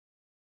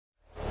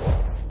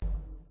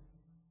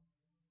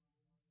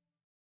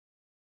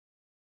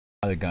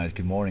there guys,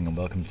 good morning and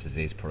welcome to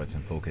today's Products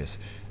in Focus.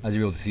 As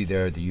you're able to see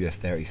there, the US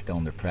 30 is still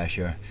under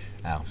pressure.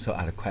 So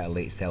I had quite a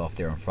late sell-off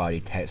there on Friday.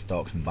 Tech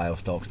stocks and bio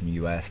stocks in the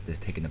US, they're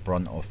taking the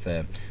brunt of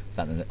that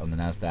on the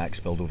Nasdaq,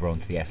 spilled over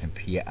onto the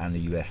S&P and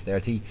the US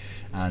 30.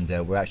 And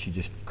we're actually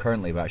just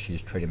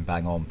trading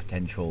bang on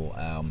potential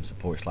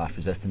support slash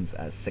resistance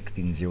at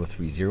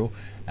 16,030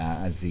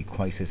 as the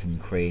crisis in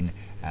Ukraine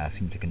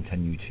seems to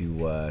continue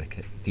to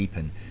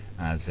deepen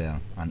as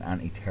an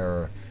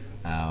anti-terror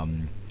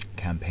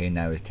campaign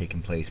now is taking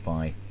place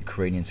by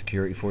Ukrainian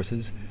security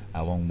forces,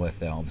 along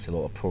with obviously a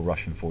lot of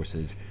pro-Russian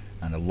forces,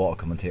 and a lot of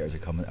commentators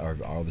are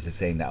obviously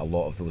saying that a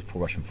lot of those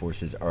pro-Russian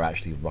forces are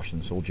actually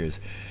Russian soldiers.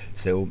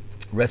 So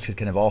risk is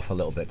kind of off a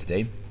little bit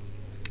today.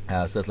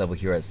 So this level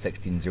here at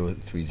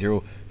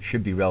 16,030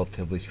 should be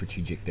relatively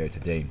strategic there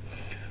today.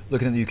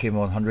 Looking at the UK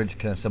 100,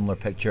 kind of similar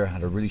picture.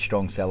 Had a really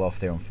strong sell-off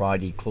there on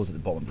Friday, closed at the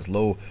bottom of this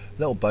low.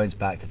 Little bounce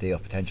back today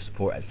of potential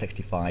support at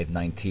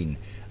 65.19.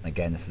 And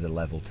again, this is a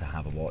level to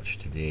have a watch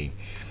today.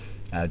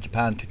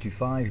 Japan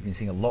 225, you've been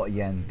seeing a lot of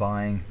yen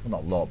buying. Well,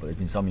 not a lot, but there's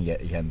been some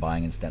yen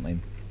buying incidentally,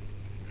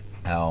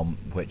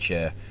 which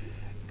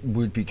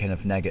would be kind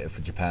of negative for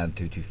Japan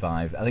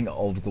 225. I think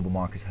all the global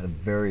markets had a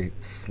very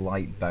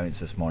slight bounce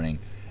this morning.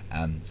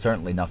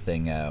 Certainly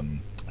nothing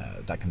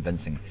that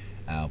convincing.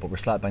 But we're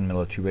slap bang in the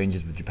middle of two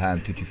ranges with Japan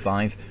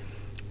 225.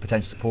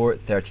 Potential support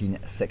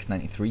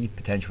 13,693.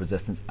 Potential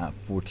resistance at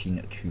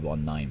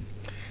 14,219.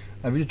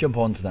 If we just jump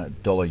on to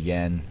that dollar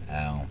yen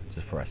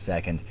just for a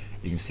second,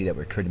 you can see that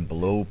we're trading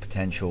below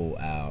potential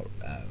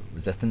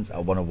resistance at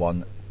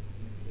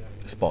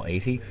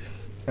 101.80.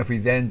 If we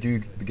then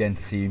do begin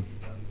to see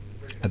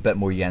a bit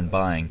more yen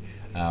buying,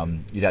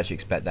 you'd actually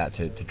expect that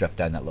to drift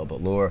down that little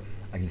bit lower.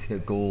 I can see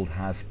that gold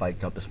has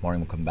spiked up this morning.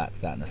 We'll come back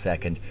to that in a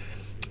second.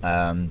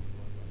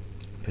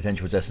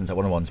 Potential resistance at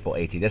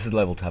 101.80. This is the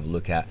level to have a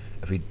look at.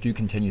 If we do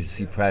continue to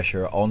see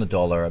pressure on the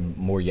dollar and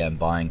more yen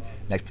buying,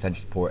 next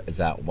potential support is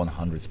at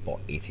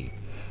 100.80.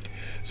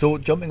 So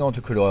jumping on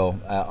to crude oil,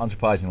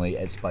 unsurprisingly,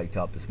 it spiked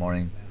up this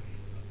morning.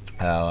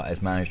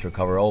 It's managed to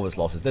recover all of its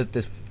losses.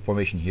 This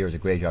formation here is a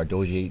graveyard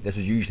doji. This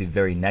is usually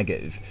very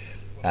negative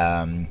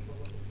from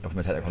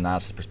a technical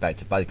analysis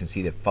perspective, but you can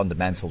see the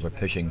fundamentals are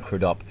pushing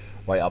crude up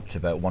right up to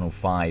about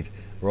 105.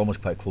 We're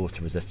almost quite close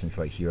to resistance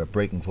right here. A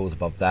break and close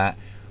above that,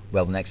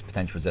 well, the next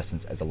potential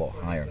resistance is a lot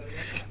higher.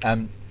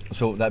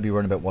 So that'd be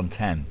around about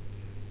 110.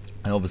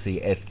 And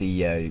obviously, if the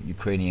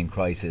Ukrainian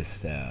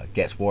crisis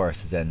gets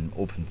worse, as in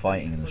open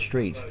fighting in the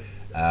streets,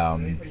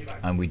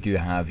 and we do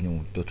have,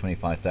 those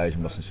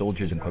 25,000 Russian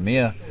soldiers in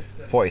Crimea,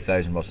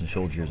 40,000 Russian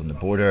soldiers on the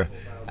border,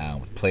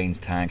 with planes,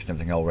 tanks, and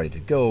everything all ready to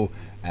go,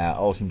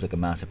 all seems like a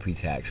massive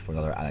pretext for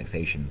another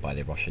annexation by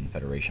the Russian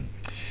Federation.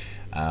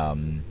 But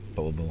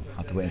we'll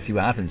have to wait and see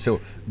what happens. So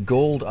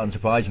gold,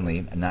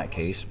 unsurprisingly, in that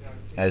case,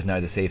 is now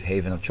the safe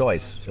haven of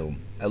choice. So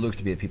it looks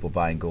to be people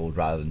buying gold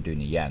rather than doing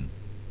the yen.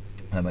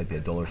 That might be a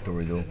dollar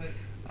story though.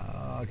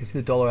 I can see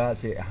the dollar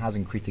actually has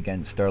increased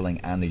against sterling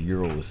and the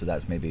euro, so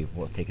that's maybe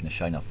what's taking the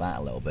shine off that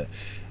a little bit.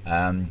 But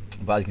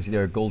as you can see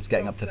there, gold's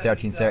getting up to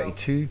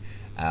 1332.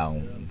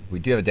 We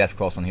do have a death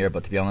cross on here,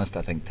 but to be honest,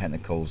 I think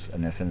technicals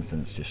in this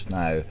instance just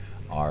now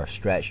are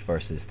stretched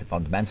versus the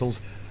fundamentals.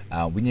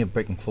 We need a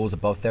break and close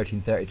above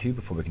 1332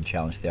 before we can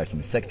challenge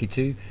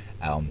 1362.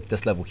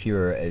 This level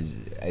here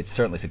it's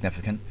certainly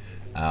significant.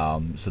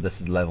 So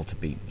this is the level to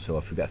beat. So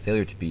if we've got a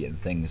failure to beat and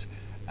things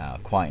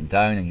quieten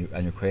down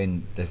in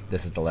Ukraine, this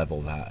is the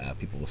level that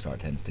people will start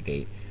to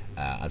instigate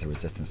as a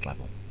resistance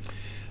level.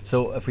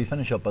 So if we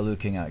finish up by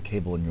looking at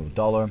cable and euro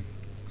dollar.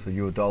 So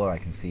euro dollar, I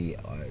can see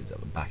is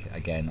back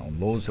again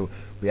on lows. So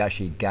we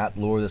actually gapped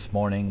lower this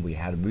morning. We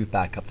had a move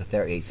back up to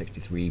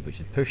 38.63, which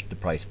has pushed the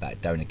price back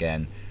down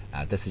again.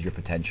 This is your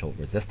potential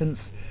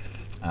resistance.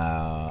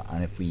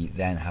 And if we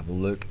then have a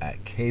look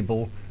at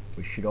cable,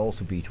 which should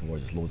also be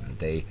towards its lows of the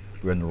day,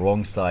 we're on the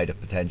wrong side of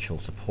potential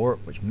support,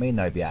 which may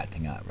now be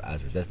acting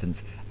as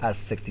resistance at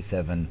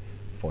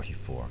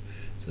 67.44.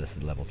 So this is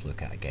the level to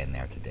look at again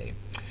there today.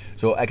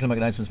 So economic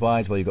announcements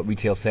wise, well, you've got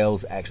retail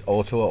sales ex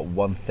auto at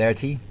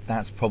 130.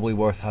 That's probably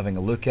worth having a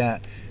look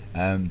at.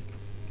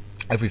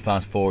 If we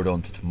fast forward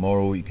on to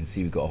tomorrow, you can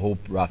see we've got a whole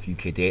raft of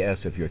UK data.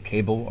 So if you're a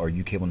cable or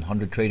UK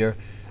 100 trader,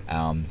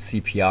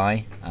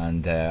 CPI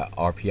and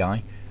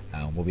RPI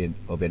will be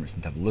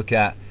interesting to have a look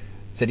at.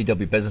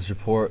 CDW business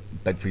report,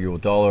 big for euro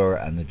dollar,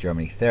 and the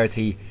Germany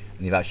 30,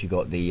 and you've actually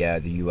got the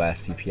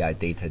US CPI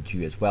data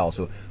due as well.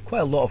 So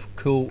quite a lot of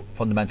cool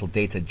fundamental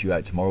data due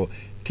out tomorrow.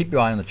 Keep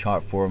your eye on the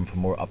chart forum for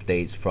more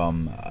updates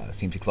from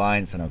CMC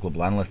clients and our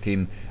global analyst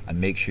team, and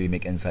make sure you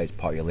make insights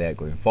part of your layout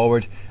going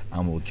forward.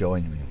 And you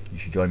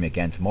should join me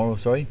again tomorrow,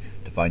 to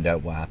find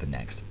out what happened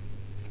next.